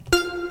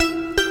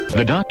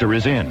The doctor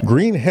is in.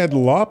 Greenhead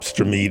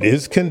lobster meat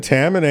is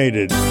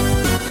contaminated.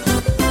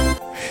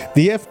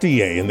 The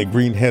FDA and the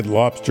Greenhead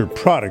Lobster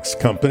Products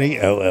Company,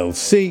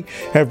 LLC,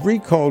 have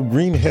recalled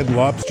Greenhead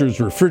Lobster's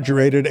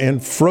refrigerated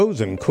and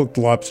frozen cooked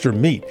lobster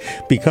meat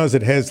because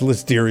it has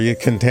Listeria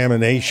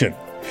contamination.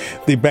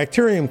 The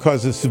bacterium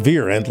causes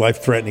severe and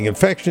life-threatening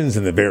infections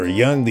in the very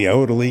young, the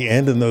elderly,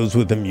 and in those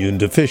with immune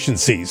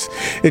deficiencies.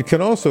 It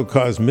can also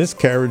cause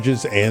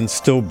miscarriages and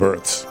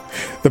stillbirths.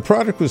 The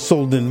product was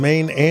sold in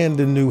Maine and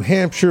in New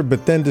Hampshire,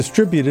 but then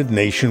distributed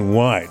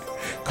nationwide.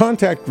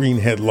 Contact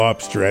Greenhead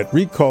Lobster at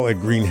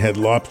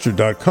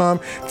recall@greenheadlobster.com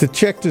to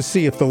check to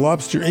see if the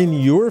lobster in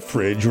your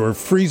fridge or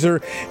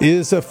freezer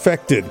is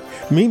affected.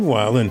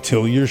 Meanwhile,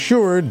 until you're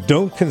sure,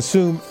 don't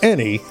consume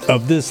any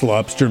of this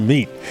lobster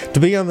meat. To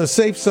be on the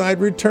safe side,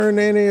 return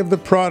any of the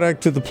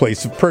product to the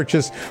place of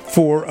purchase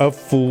for a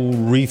full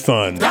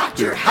refund.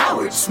 Dr.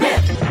 Howard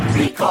Smith,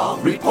 Recall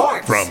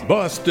Report. From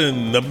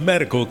Boston, the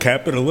medical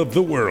capital of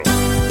the world.